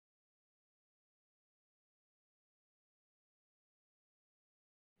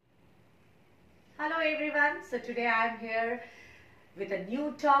Hello everyone. So today I am here with a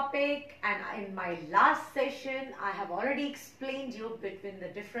new topic, and in my last session I have already explained you between the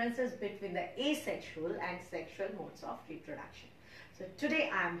differences between the asexual and sexual modes of reproduction. So today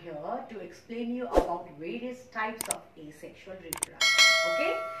I am here to explain you about various types of asexual reproduction.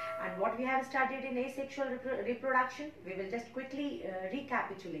 Okay? And what we have studied in asexual reproduction, we will just quickly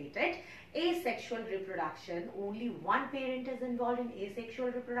recapitulate it. Asexual reproduction, only one parent is involved in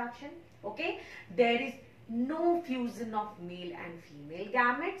asexual reproduction. Okay, there is no fusion of male and female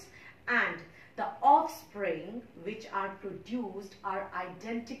gametes, and the offspring which are produced are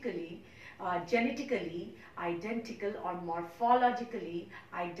genetically identical or morphologically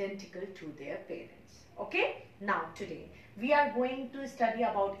identical to their parents. Okay, now today we are going to study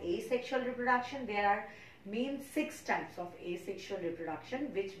about asexual reproduction. There are main 6 types of asexual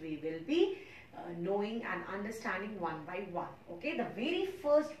reproduction which we will be knowing and understanding one by one. Okay, the very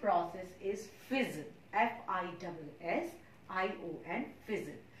first process is fission. F-I-S-S-I-O-N,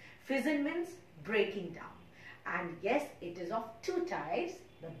 fission. Fission means breaking down, and yes, it is of 2 types,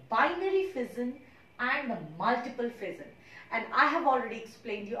 the binary fission and the multiple fission. And I have already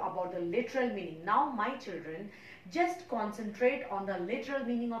explained you about the literal meaning. Now my children, just concentrate on the literal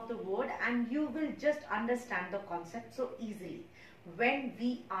meaning of the word and you will just understand the concept so easily. When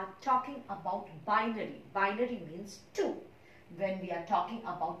we are talking about binary means 2. When we are talking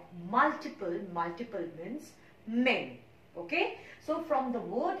about multiple means many. Okay, so from the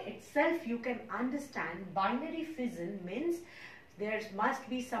word itself you can understand binary fission means there must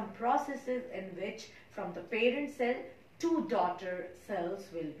be some processes in which from the parent cell 2 daughter cells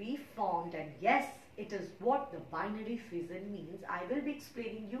will be formed, and yes, it is what the binary fission means. I will be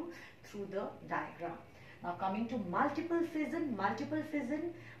explaining you through the diagram. Now coming to multiple fission,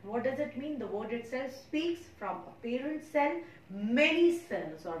 what does it mean? The word itself speaks from a parent cell, many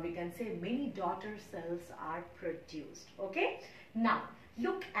cells, or we can say many daughter cells are produced. Okay, now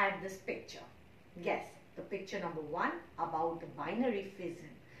look at this picture. Yes, the picture number 1 about the binary fission.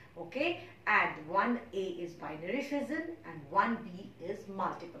 Okay, and 1A is binary fission and 1B is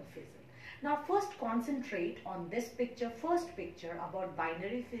multiple fission. Now first concentrate on this picture, first picture about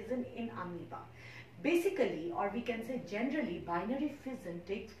binary fission in amoeba. Basically, or we can say generally, binary fission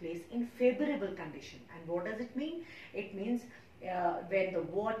takes place in favorable condition. And what does it mean? It means when the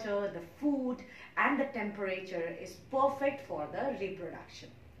water, the food and the temperature is perfect for the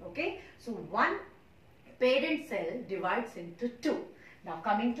reproduction. Okay, so one parent cell divides into 2. Now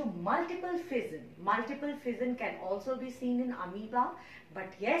coming to multiple fission can also be seen in amoeba,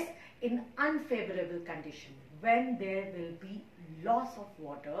 but yes, in unfavorable condition, when there will be loss of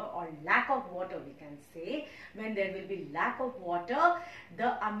water or lack of water, we can say, when there will be lack of water,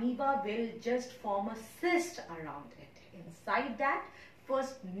 the amoeba will just form a cyst around it. Inside that,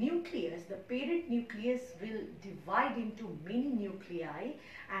 first nucleus, the parent nucleus will divide into many nuclei,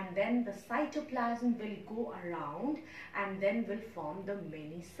 and then the cytoplasm will go around and then will form the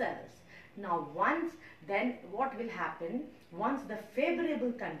many cells. Now then what will happen? Once the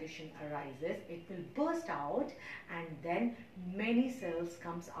favorable condition arises, it will burst out and then many cells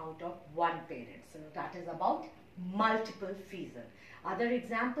comes out of one parent. So that is about multiple fission. Other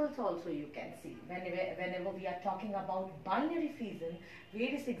examples also you can see. Whenever we are talking about binary fission,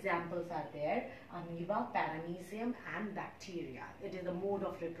 various examples are there: amoeba, paramecium and bacteria. It is a mode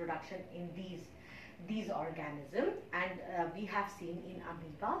of reproduction in these organisms, and we have seen in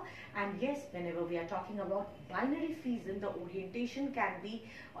amoeba. And yes, whenever we are talking about binary fission, the orientation can be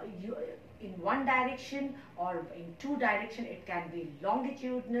in one direction or in 2 direction. It can be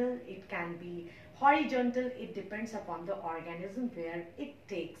longitudinal, it can be horizontal. It depends upon the organism where it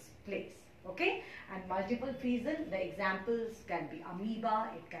takes place. Okay, and multiple fission, the examples can be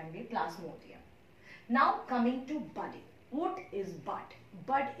amoeba, it can be plasmodium. Now coming to budding. What is bud?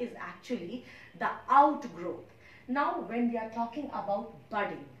 Bud is actually the outgrowth. Now when we are talking about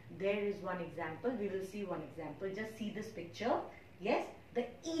budding, there is one example. We will see one example. Just see this picture. Yes, the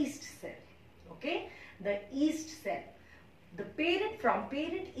yeast cell. Okay, the yeast cell. From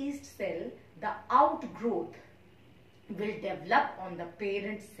parent yeast cell, the outgrowth will develop on the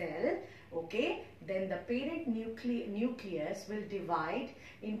parent cell. Okay, then the parent nucleus will divide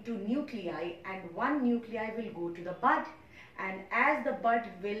into nuclei, and one nuclei will go to the bud. And as the bud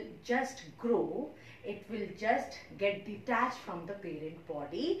will just grow, it will just get detached from the parent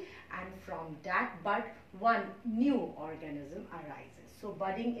body, and from that bud one new organism arises. So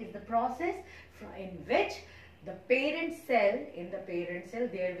budding is the process in which The parent cell, in the parent cell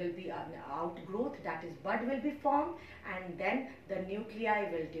there will be an outgrowth, that is bud will be formed, and then the nuclei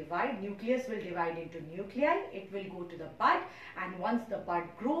will divide, nucleus will divide into nuclei, it will go to the bud, and once the bud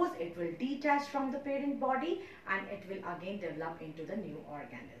grows it will detach from the parent body and it will again develop into the new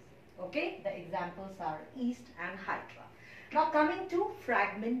organism. Okay, the examples are yeast and hydra. Now coming to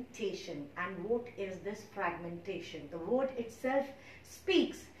fragmentation, and what is this fragmentation? The word itself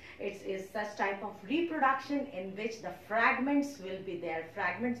speaks. It is such type of reproduction in which the fragments will be there.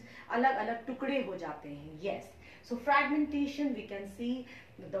 Fragments अलग अलग टुकड़े हो जाते हैं. Yes. So fragmentation, we can see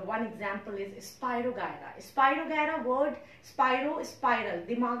the one example is spirogyra. Spirogyra word, spiro, spiral.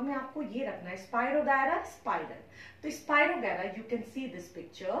 दिमाग में आपको ये रखना है. Spirogyra, spiral. तो spirogyra, you can see this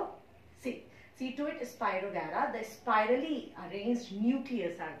picture. See to it, spirogyra, the spirally arranged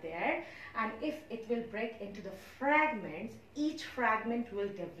nucleus are there, and if it will break into the fragments, each fragment will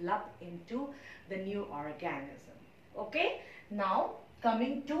develop into the new organism. Okay, now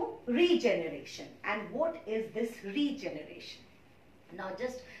coming to regeneration. And what is this regeneration? Now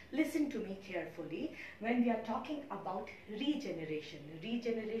just listen to me carefully. When we are talking about regeneration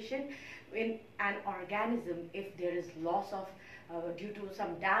in an organism, if there is loss of due to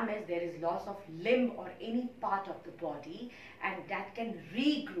some damage, there is loss of limb or any part of the body, and that can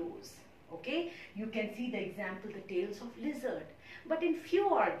regrows. Okay, you can see the example, the tails of lizard. But in few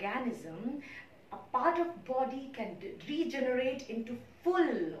organisms, a part of body can regenerate into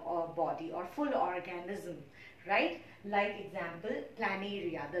full body or full organism, right? Like example,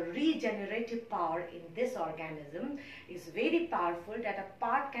 planaria. The regenerative power in this organism is very powerful, that a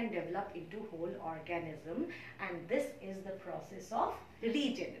part can develop into whole organism, and this is the process of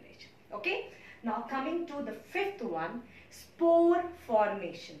regeneration. Okay, now coming to the fifth one, spore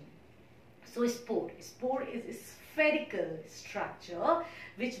formation. So spore is a spherical structure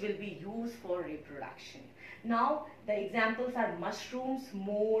which will be used for reproduction. Now the examples are mushrooms,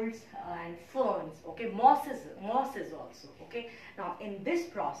 molds and ferns. Okay, mosses also. Okay, now in this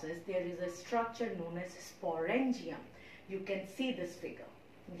process there is a structure known as sporangium. You can see this figure.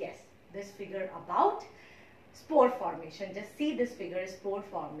 Yes, this figure about spore formation. Just see this figure, spore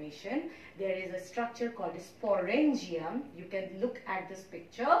formation. There is a structure called sporangium. You can look at this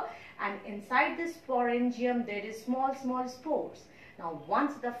picture, and inside this sporangium there is small spores. Now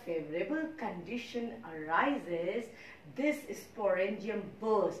once the favorable condition arises, this sporangium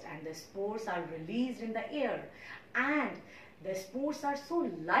bursts and the spores are released in the air, and the spores are so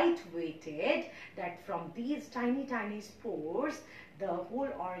light-weighted that from these tiny spores the whole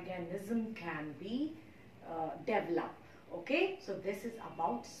organism can be developed. Okay, so this is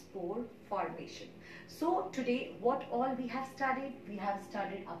about spore formation. So today what all we have studied? We have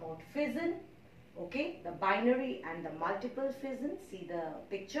studied about fission. Okay, the binary and the multiple fission. See the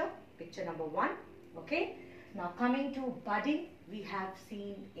picture number 1. Okay, now coming to budding, we have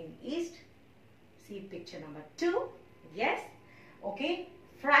seen in yeast. See picture number 2. Yes. Okay,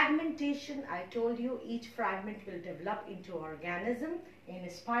 fragmentation, I told you each fragment will develop into organism in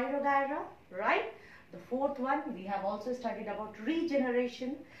spirogyra, right? The fourth one, we have also studied about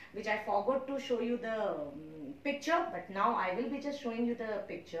regeneration, which I forgot to show you the picture, but now I will be just showing you the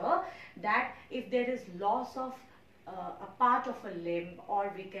picture, that if there is loss of a part of a limb,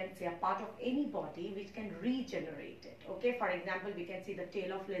 or we can say a part of any body which can regenerate it. Okay, for example, we can see the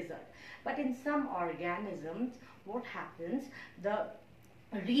tail of lizard. But in some organisms, what happens? The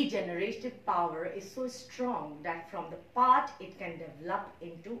regenerative power is so strong that from the part it can develop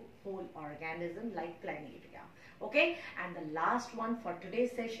into whole organism like planaria. Okay, and the last one for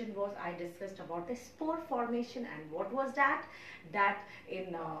today's session was I discussed about the spore formation. And what was that? That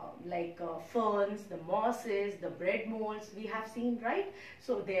in ferns, the mosses, the bread molds we have seen, right?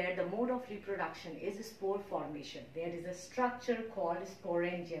 So there the mode of reproduction is spore formation. There is a structure called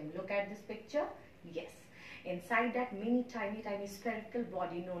sporangium. Look at this picture. Yes. Inside that many tiny spherical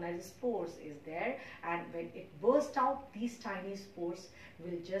body known as spores is there, and when it bursts out, these tiny spores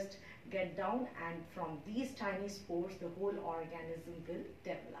will just get down, and from these tiny spores the whole organism will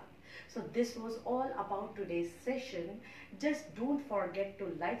develop. So this was all about today's session. Just don't forget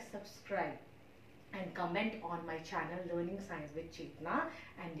to like, subscribe and comment on my channel Learning Science with Chetna.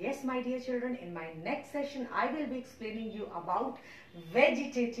 And yes, my dear children, in my next session I will be explaining you about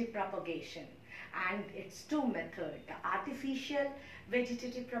vegetative propagation and its two methods, the artificial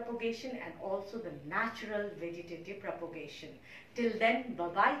vegetative propagation and also the natural vegetative propagation. Till then,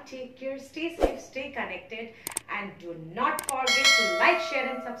 bye-bye, take care, stay safe, stay connected, and do not forget to like,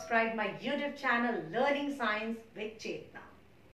 share and subscribe my YouTube channel Learning Science with Chetna.